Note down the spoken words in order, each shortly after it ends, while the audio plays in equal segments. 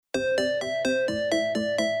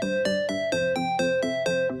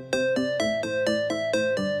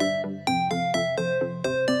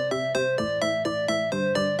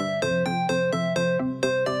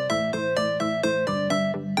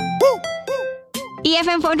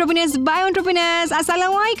EFM for Entrepreneurs by Entrepreneurs.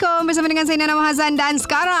 Assalamualaikum. Bersama dengan saya Nana Mahazan. Dan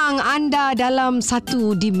sekarang anda dalam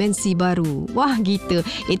satu dimensi baru. Wah gitu.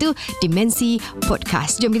 Itu dimensi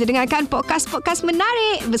podcast. Jom kita dengarkan podcast-podcast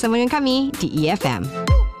menarik bersama dengan kami di EFM.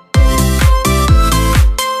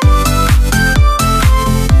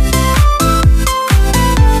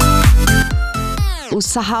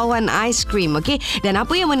 Usahawan aiskrim, okey. Dan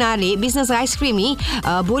apa yang menarik, bisnes aiskrim ni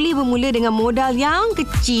boleh bermula dengan modal yang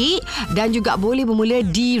kecil dan juga boleh bermula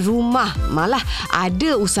di rumah. Malah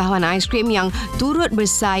ada usahawan aiskrim yang turut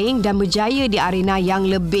bersaing dan berjaya di arena yang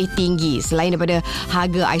lebih tinggi. Selain daripada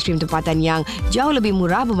harga aiskrim tempatan yang jauh lebih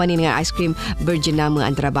murah berbanding dengan aiskrim berjenama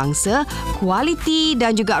antarabangsa, kualiti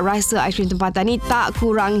dan juga rasa aiskrim tempatan ni tak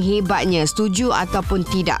kurang hebatnya. Setuju ataupun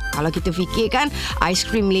tidak? Kalau kita fikirkan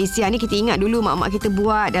aiskrim Malaysia ni, kita ingat dulu mak-mak kita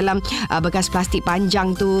buat dalam bekas plastik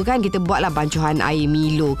panjang tu kan, kita buatlah bancuhan air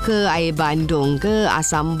Milo ke, air bandung ke,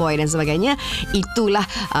 asam boy dan sebagainya. Itulah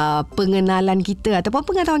pengenalan kita ataupun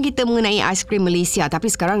pengetahuan kita mengenai aiskrim Malaysia. Tapi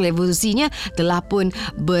sekarang revolusinya telah pun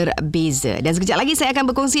berbeza. Dan sekejap lagi saya akan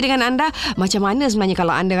berkongsi dengan anda macam mana sebenarnya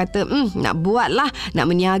kalau anda kata nak buatlah, nak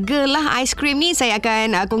meniagalah aiskrim ni. Saya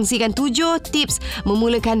akan kongsikan 7 tips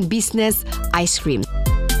memulakan bisnes aiskrim.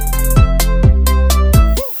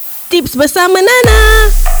 Tips bersama Nana.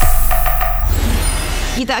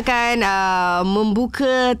 Kita akan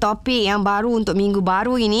membuka topik yang baru untuk minggu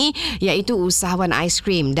baru ini, iaitu usahawan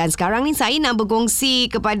aiskrim. Dan sekarang ni saya nak berkongsi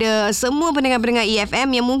kepada semua pendengar-pendengar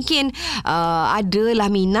EFM yang mungkin adalah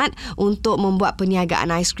minat untuk membuat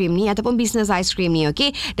perniagaan aiskrim ni ataupun bisnes aiskrim ni,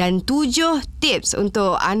 okey? Dan 7 tips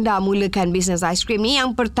untuk anda mulakan bisnes aiskrim ni.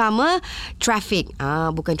 Yang pertama, traffic.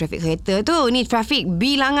 Bukan traffic kereta tu, ni traffic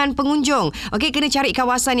bilangan pengunjung. Okey, kena cari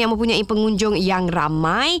kawasan yang mempunyai pengunjung yang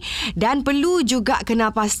ramai dan perlu juga kena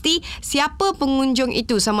pasti siapa pengunjung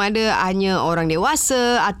itu, sama ada hanya orang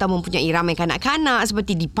dewasa atau mempunyai ramai kanak-kanak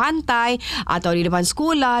seperti di pantai atau di depan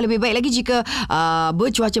sekolah. Lebih baik lagi jika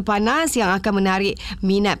bercuaca panas yang akan menarik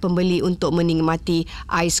minat pembeli untuk menikmati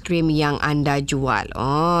aiskrim yang anda jual.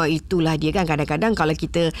 Itulah dia kan, kadang-kadang kalau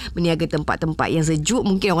kita meniaga tempat-tempat yang sejuk,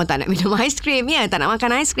 mungkin orang tak nak minum aiskrim, tak nak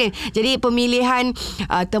makan aiskrim. Jadi pemilihan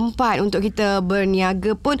tempat untuk kita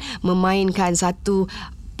berniaga pun memainkan satu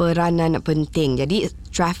peranan penting. Jadi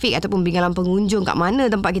trafik ataupun bilangan pengunjung kat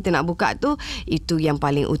mana tempat kita nak buka tu, itu yang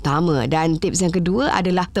paling utama. Dan tips yang kedua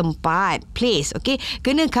adalah tempat, place. Okey,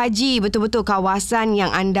 kena kaji betul-betul kawasan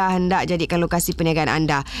yang anda hendak jadikan lokasi perniagaan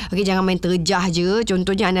anda. Okey, jangan main terjah je.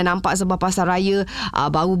 Contohnya anda nampak sebuah pasar raya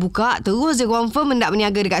baru buka, terus dia confirm hendak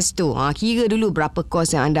berniaga dekat situ. Kira dulu berapa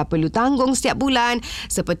kos yang anda perlu tanggung setiap bulan,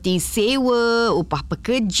 seperti sewa, upah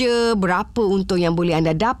pekerja, berapa untung yang boleh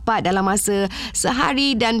anda dapat dalam masa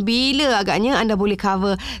sehari dan bila agaknya anda boleh cover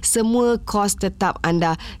semua kos tetap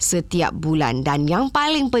anda setiap bulan. Dan yang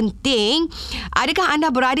paling penting, adakah anda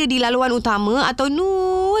berada di laluan utama atau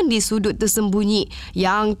nun di sudut tersembunyi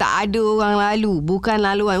yang tak ada orang lalu? Bukan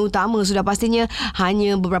laluan utama, sudah pastinya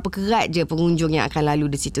hanya beberapa kerat je pengunjung yang akan lalu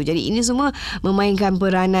di situ. Jadi ini semua memainkan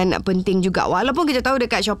peranan penting juga. Walaupun kita tahu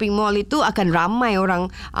dekat shopping mall itu akan ramai orang,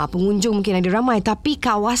 pengunjung mungkin ada ramai, tapi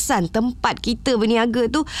kawasan tempat kita berniaga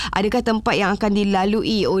tu, adakah tempat yang akan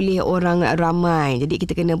dilalui oleh orang ramai? Jadi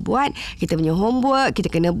kita kena buat kita punya homework, kita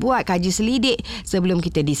kena buat kaji selidik sebelum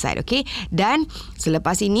kita decide, okey? Dan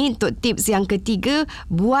selepas ini, untuk tips yang ketiga,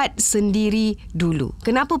 buat sendiri dulu.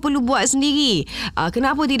 Kenapa perlu buat sendiri?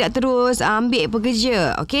 Kenapa tidak terus ambil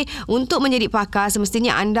pekerja? Okey, untuk menjadi pakar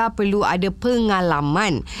semestinya anda perlu ada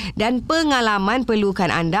pengalaman, dan pengalaman perlukan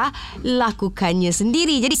anda lakukannya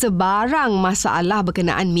sendiri. Jadi sebarang masalah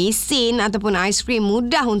berkenaan mesin ataupun aiskrim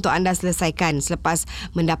mudah untuk anda selesaikan selepas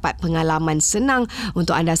mendapat pengalaman. Senang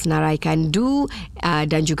untuk anda senaraikan do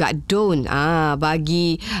dan juga don't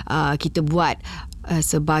bagi kita buat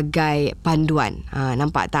sebagai panduan.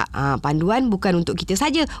 Nampak tak? Panduan bukan untuk kita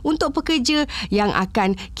saja, untuk pekerja yang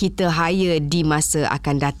akan kita hire di masa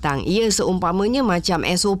akan datang. Ia seumpamanya macam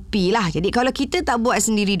SOP lah. Jadi kalau kita tak buat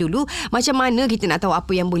sendiri dulu, macam mana kita nak tahu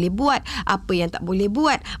apa yang boleh buat, apa yang tak boleh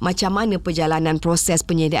buat, macam mana perjalanan proses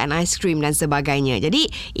penyediaan aiskrim dan sebagainya. Jadi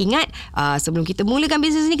ingat, sebelum kita mulakan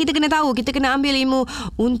bisnes ni, kita kena tahu, kita kena ambil ilmu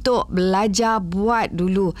untuk belajar buat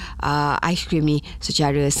dulu aiskrim ni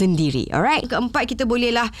secara sendiri. Alright? Keempat, kita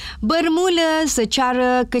bolehlah bermula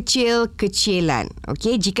secara kecil-kecilan.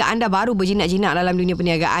 Okey, jika anda baru berjinak-jinak dalam dunia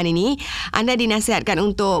perniagaan ini, anda dinasihatkan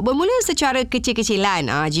untuk bermula secara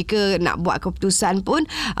kecil-kecilan. Jika nak buat keputusan pun,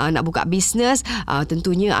 nak buka bisnes,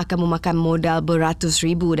 tentunya akan memakan modal beratus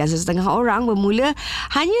ribu, dan setengah orang bermula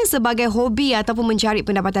hanya sebagai hobi ataupun mencari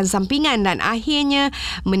pendapatan sampingan, dan akhirnya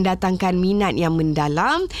mendatangkan minat yang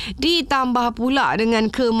mendalam, ditambah pula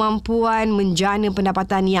dengan kemampuan menjana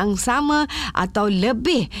pendapatan yang sama atau atau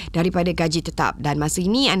lebih daripada gaji tetap. Dan masa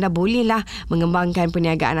ini anda bolehlah mengembangkan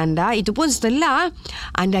perniagaan anda. Itu pun setelah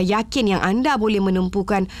anda yakin yang anda boleh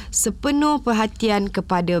menumpukan sepenuh perhatian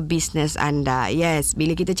kepada bisnes anda. Yes,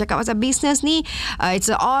 bila kita cakap pasal bisnes ni, it's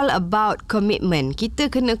all about commitment. Kita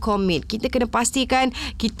kena commit. Kita kena pastikan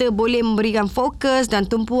kita boleh memberikan fokus dan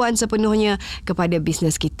tumpuan sepenuhnya kepada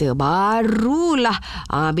bisnes kita. Barulah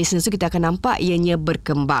bisnes tu kita akan nampak ianya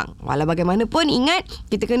berkembang. Walau bagaimanapun, ingat,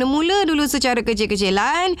 kita kena mula dulu secara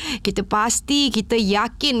kecil-kecilan. Kita pasti, kita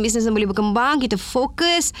yakin bisnes boleh berkembang. Kita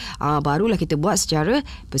fokus. Barulah kita buat secara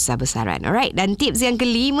besar-besaran. Alright. Dan tips yang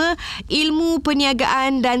kelima, ilmu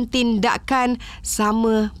perniagaan dan tindakan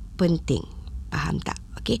sama penting. Faham tak?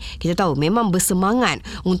 Okay. Kita tahu memang bersemangat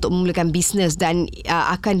untuk memulakan bisnes dan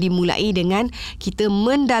akan dimulai dengan kita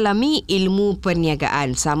mendalami ilmu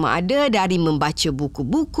perniagaan. Sama ada dari membaca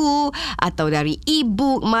buku-buku atau dari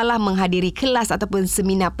e-book, malah menghadiri kelas ataupun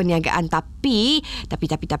seminar perniagaan. Tapi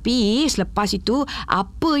selepas itu,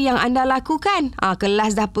 apa yang anda lakukan?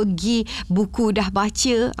 Kelas dah pergi, buku dah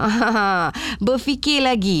baca. Berfikir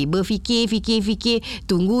lagi. Fikir.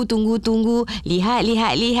 Tunggu. Lihat.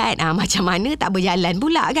 Macam mana tak berjalan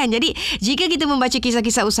pula kan. Jadi jika kita membaca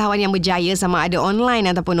kisah-kisah usahawan yang berjaya, sama ada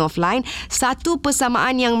online ataupun offline, satu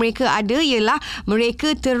persamaan yang mereka ada ialah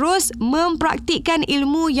mereka terus mempraktikkan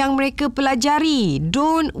ilmu yang mereka pelajari.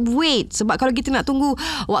 Don't wait. Sebab kalau kita nak tunggu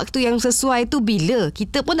waktu yang sesuai tu bila,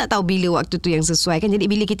 kita pun tak tahu bila waktu tu yang sesuai kan.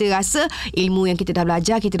 Jadi bila kita rasa ilmu yang kita dah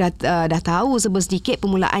belajar, kita dah tahu sedikit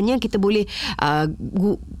permulaannya, kita boleh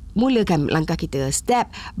mulakan langkah kita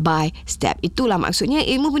step by step. Itulah maksudnya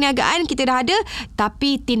ilmu perniagaan kita dah ada,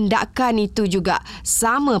 tapi tindakan itu juga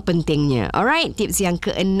sama pentingnya. Alright, tips yang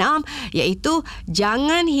keenam iaitu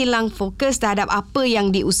jangan hilang fokus terhadap apa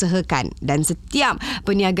yang diusahakan. Dan setiap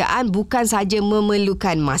perniagaan bukan saja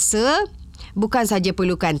memerlukan masa, bukan saja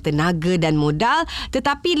perlukan tenaga dan modal,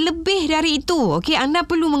 tetapi lebih dari itu. Okey, anda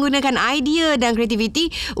perlu menggunakan idea dan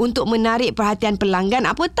kreativiti untuk menarik perhatian pelanggan.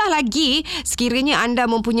 Apatah lagi sekiranya anda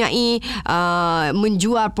mempunyai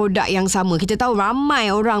menjual produk yang sama. Kita tahu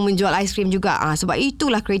ramai orang menjual aiskrim juga. Sebab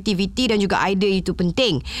itulah kreativiti dan juga idea itu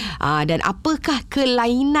penting. Dan apakah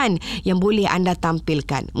kelainan yang boleh anda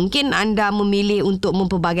tampilkan? Mungkin anda memilih untuk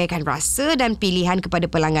mempelbagaikan rasa dan pilihan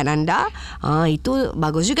kepada pelanggan anda. Itu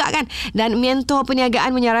bagus juga kan. Dan mentor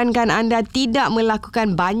perniagaan menyarankan anda tidak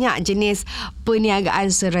melakukan banyak jenis perniagaan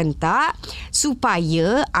serentak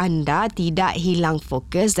supaya anda tidak hilang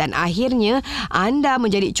fokus dan akhirnya anda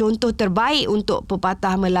menjadi contoh terbaik untuk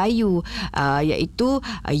pepatah Melayu, iaitu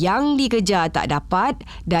yang dikejar tak dapat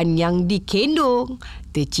dan yang dikendong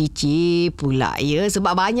tercicir pula. Ya,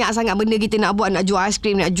 sebab banyak sangat benda kita nak buat, nak jual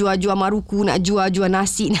aiskrim, nak jual maruku, nak jual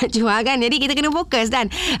nasi, nak jual kan. Jadi kita kena fokus.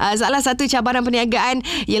 Dan salah satu cabaran perniagaan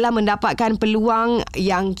ialah mendapatkan peluang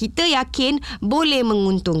yang kita yakin boleh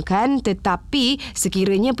menguntungkan, tetapi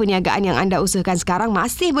sekiranya perniagaan yang anda usahakan sekarang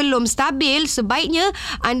masih belum stabil, sebaiknya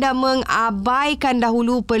anda mengabaikan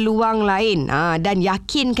dahulu peluang lain dan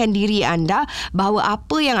yakinkan diri anda bahawa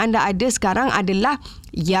apa yang anda ada sekarang adalah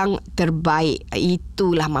yang terbaik.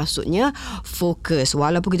 Itulah maksudnya fokus.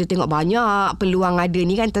 Walaupun kita tengok banyak peluang ada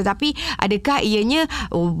ni kan, tetapi adakah ianya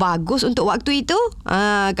bagus untuk waktu itu?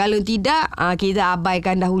 Kalau tidak, kita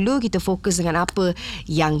abaikan dahulu, kita fokus dengan apa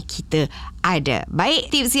yang kita ada.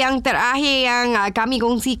 Baik, tips yang terakhir yang kami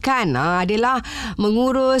kongsikan adalah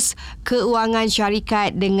mengurus keuangan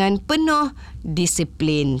syarikat dengan penuh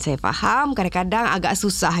disiplin. Saya faham kadang-kadang agak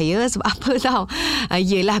susah ya. Sebab apa tahu?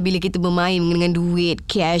 Yelah, bila kita bermain dengan duit,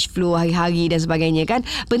 cash flow hari-hari dan sebagainya kan,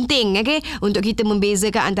 penting untuk kita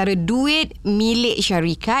membezakan antara duit milik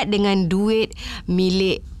syarikat dengan duit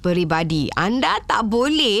milik peribadi. Anda tak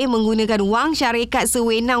boleh menggunakan wang syarikat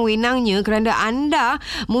sewenang-wenangnya kerana anda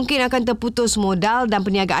mungkin akan terputus modal dan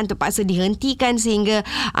perniagaan terpaksa dihentikan sehingga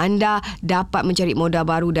anda dapat mencari modal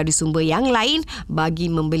baru dari sumber yang lain bagi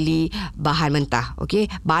membeli bahan mentah. Okey,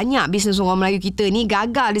 banyak bisnes orang Melayu kita ni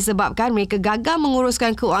gagal disebabkan mereka gagal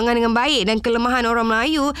menguruskan keuangan dengan baik, dan kelemahan orang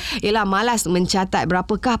Melayu ialah malas mencatat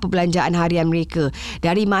berapakah perbelanjaan harian mereka.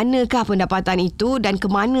 Dari manakah pendapatan itu dan ke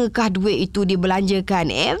manakah duit itu dibelanjakan.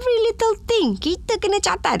 Every little thing kita kena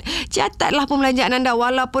catat. Catatlah perbelanjaan anda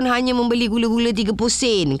walaupun hanya membeli gula-gula 30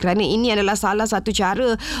 sen, kerana ini adalah salah satu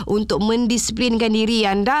cara untuk mendisiplinkan diri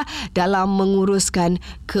anda dalam menguruskan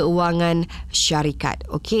keuangan syarikat.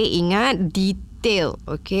 Okey, ingat, detail.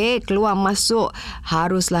 Okey, keluar masuk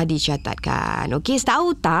haruslah dicatatkan. Okey,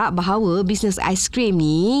 tahu tak bahawa bisnes aiskrim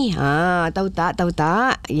ni, tahu tak?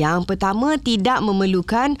 Yang pertama, tidak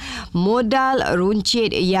memerlukan modal runcit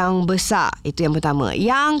yang besar. Itu yang pertama.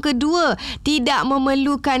 Yang kedua, tidak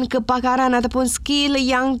memerlukan kepakaran ataupun skill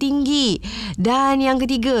yang tinggi. Dan yang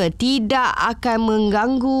ketiga, tidak akan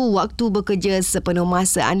mengganggu waktu bekerja sepenuh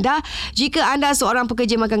masa anda jika anda seorang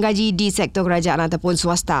pekerja makan gaji di sektor kerajaan ataupun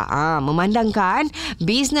swasta. Memandangkan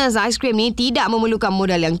bisnes aiskrim ni tidak memerlukan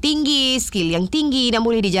modal yang tinggi, skill yang tinggi dan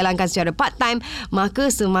boleh dijalankan secara part-time, maka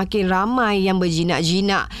semakin ramai yang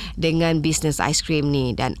berjinak-jinak dengan bisnes aiskrim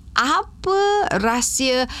ni. Dan apa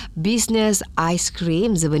rahsia bisnes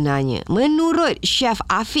aiskrim sebenarnya? Menurut Chef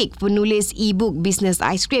Afiq, penulis e-book Bisnes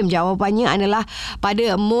Aiskrim, jawapannya adalah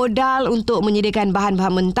pada modal untuk menyediakan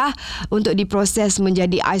bahan-bahan mentah untuk diproses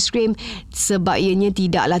menjadi aiskrim sebab ianya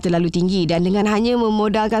tidaklah terlalu tinggi, dan dengan hanya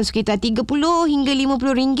memodalkan sekitar 30 hingga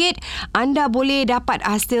 50 ringgit, anda boleh dapat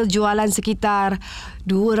hasil jualan sekitar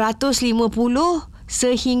 250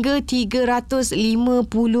 sehingga 350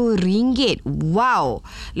 ringgit. Wow,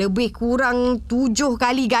 lebih kurang 7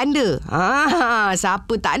 kali ganda.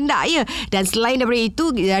 Siapa tak nak ya? Dan selain daripada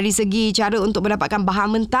itu, dari segi cara untuk mendapatkan bahan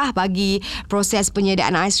mentah bagi proses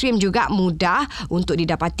penyediaan aiskrim juga mudah untuk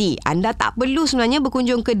didapati. Anda tak perlu sebenarnya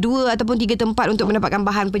berkunjung ke 2 ataupun 3 tempat untuk mendapatkan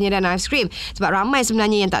bahan penyediaan aiskrim, sebab ramai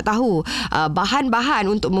sebenarnya yang tak tahu bahan-bahan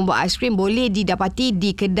untuk membuat aiskrim boleh didapati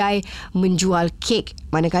di kedai menjual kek,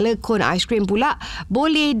 manakala kon aiskrim pula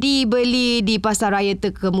boleh dibeli di pasar raya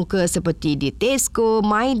terkemuka seperti di Tesco,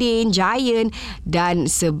 Maidin, Giant dan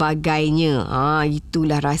sebagainya.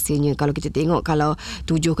 Itulah rahsianya. Kalau kita tengok, kalau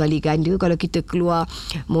 7 kali ganda, kalau kita keluar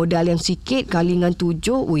modal yang sikit kali dengan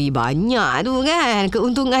 7, banyak tu kan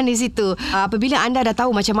keuntungan di situ. Apabila anda dah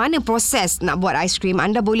tahu macam mana proses nak buat aiskrim,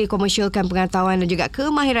 anda boleh komersialkan pengetahuan dan juga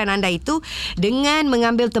kemahiran anda itu dengan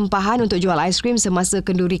mengambil tempahan untuk jual aiskrim semasa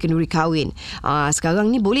kenduri-kenduri kahwin.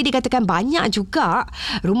 Sekarang ni boleh dikatakan banyak juga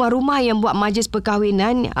rumah-rumah yang buat majlis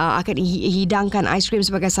perkahwinan akan hidangkan aiskrim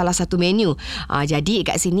sebagai salah satu menu. Jadi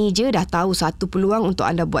kat sini je dah tahu satu peluang untuk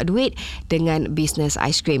anda buat duit dengan bisnes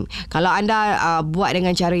aiskrim. Kalau anda buat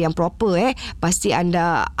dengan cara yang proper, pasti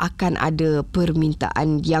anda akan ada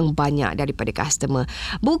permintaan yang banyak daripada customer.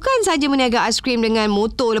 Bukan saja meniaga aiskrim dengan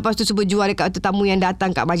motor lepas tu cuba jual dekat tetamu yang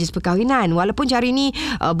datang kat majlis perkahwinan. Walaupun cara ini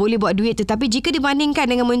boleh buat duit, tetapi jika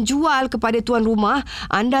dibandingkan dengan menjual kepada tuan rumah,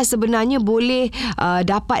 anda sebenarnya boleh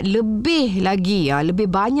dapat lebih lagi, lebih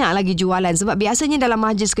banyak lagi jualan. Sebab biasanya dalam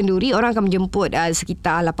majlis kenduri orang akan menjemput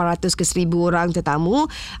sekitar 800 ke 1000 orang tetamu,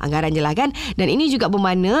 anggaran je lah kan. Dan ini juga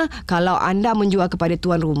bermakna kalau anda menjual kepada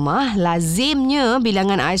tuan rumah, lazimnya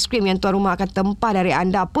bilangan aiskrim yang tuan rumah akan tempah dari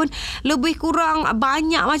anda pun lebih kurang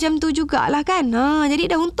banyak macam tu jugalah kan. Jadi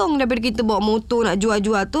dah untung daripada kita bawa motor nak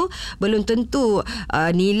jual-jual tu, belum tentu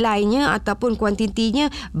nilainya ataupun kuantitinya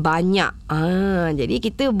banyak. Jadi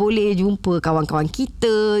kita boleh jumpa kawan-kawan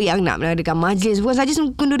kita yang nak mengadakan majlis, bukan saja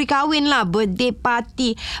kenduri kahwin lah, birthday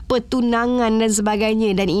party, pertunangan dan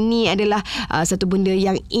sebagainya. Dan ini adalah satu benda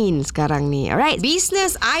yang in sekarang ni. Alright,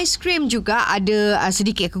 bisnes aiskrim juga ada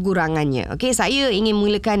sedikit kekurangannya. Okay, saya ingin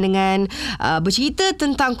mulakan dengan bercerita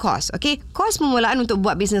tentang kos. Okay, kos permulaan untuk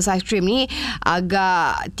buat bisnes aiskrim ni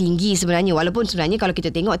agak tinggi sebenarnya. Walaupun sebenarnya kalau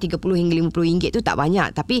kita tengok 30 hingga 50 ringgit tu tak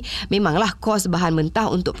banyak, tapi memanglah kos bahan mentah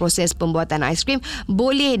untuk proses pembuatan aiskrim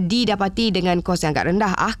boleh didapati dengan kos yang agak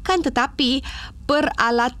rendah. Akan tetapi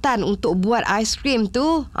peralatan untuk buat aiskrim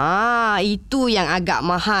tu, itu yang agak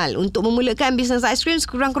mahal. Untuk memulakan bisnes aiskrim,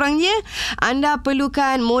 sekurang-kurangnya anda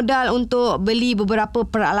perlukan modal untuk beli beberapa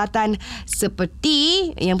peralatan,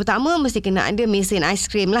 seperti yang pertama mesti kena ada mesin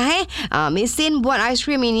aiskrim lah. Mesin buat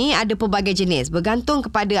aiskrim ini ada pelbagai jenis, bergantung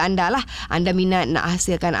kepada anda lah. Anda minat nak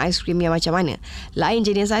hasilkan aiskrim yang macam mana. Lain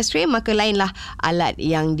jenis aiskrim, maka lainlah alat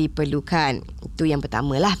yang diperlukan. Itu yang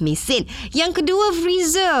pertama lah, mesin. Yang kedua,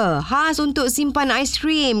 freezer, khas untuk simpan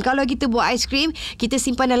aiskrim. Kalau kita buat aiskrim, kita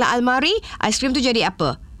simpan dalam almari, aiskrim tu jadi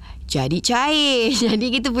apa? Jadi cair. Jadi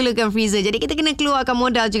kita perlukan freezer. Jadi kita kena keluarkan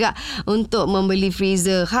modal juga untuk membeli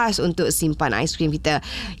freezer khas untuk simpan aiskrim kita.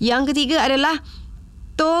 Yang ketiga adalah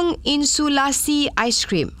tong insulasi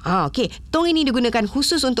aiskrim. Okey, tong ini digunakan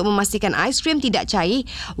khusus untuk memastikan aiskrim tidak cair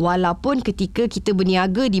walaupun ketika kita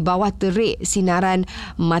berniaga di bawah terik sinaran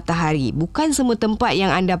matahari. Bukan semua tempat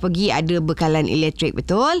yang anda pergi ada bekalan elektrik,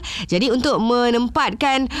 betul? Jadi untuk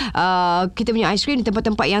menempatkan kita punya aiskrim di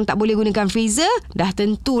tempat-tempat yang tak boleh gunakan freezer, dah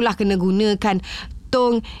tentulah kena gunakan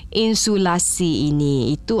gantung insulasi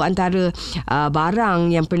ini. Itu antara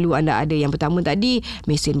barang yang perlu anda ada. Yang pertama tadi,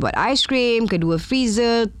 mesin buat aiskrim. Kedua,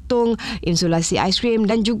 freezer, tong insulasi aiskrim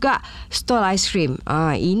dan juga stall aiskrim.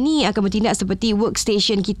 Ini akan bertindak seperti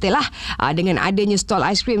workstation kita lah. Dengan adanya stall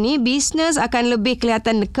aiskrim ni, bisnes akan lebih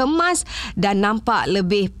kelihatan kemas dan nampak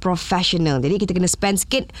lebih profesional. Jadi kita kena spend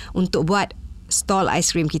sikit untuk buat stall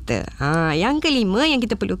aiskrim kita. Yang kelima yang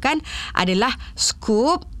kita perlukan adalah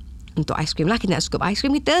scoop. Untuk aiskrim lah, kita nak scoop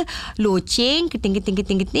aiskrim kita, loceng, keting,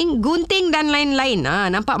 gunting dan lain-lain.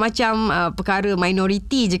 Nampak macam perkara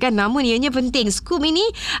minoriti je kan, namun ianya penting. Scoop ini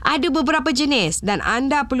ada beberapa jenis dan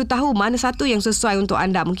anda perlu tahu mana satu yang sesuai untuk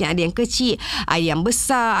anda. Mungkin ada yang kecil, ada yang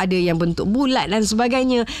besar, ada yang bentuk bulat dan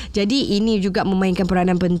sebagainya. Jadi ini juga memainkan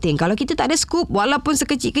peranan penting. Kalau kita tak ada scoop, walaupun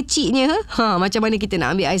sekecil-kecilnya, macam mana kita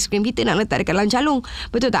nak ambil aiskrim kita, nak letak dekat dalam calung,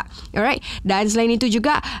 betul tak? Alright. Dan selain itu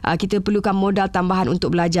juga kita perlukan modal tambahan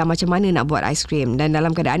untuk belajar macam mana nak buat aiskrim. Dan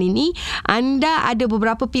dalam keadaan ini, anda ada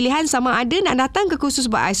beberapa pilihan, sama ada nak datang ke kursus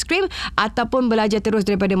buat aiskrim ataupun belajar terus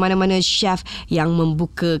daripada mana-mana chef yang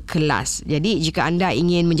membuka kelas. Jadi jika anda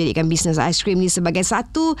ingin menjadikan bisnes aiskrim ni sebagai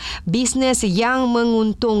satu bisnes yang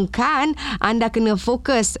menguntungkan, anda kena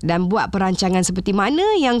fokus dan buat perancangan seperti mana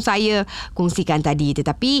yang saya kongsikan tadi.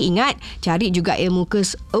 Tetapi ingat, cari juga ilmu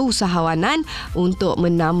keusahawanan untuk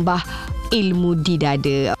menambah ilmu di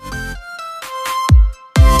dada.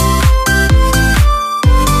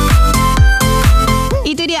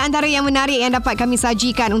 Itu dia antara yang menarik yang dapat kami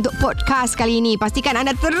sajikan untuk podcast kali ini. Pastikan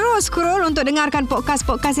anda terus scroll untuk dengarkan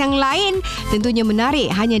podcast-podcast yang lain. Tentunya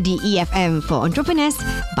menarik hanya di EFM for Entrepreneurs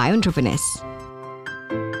by Entrepreneurs.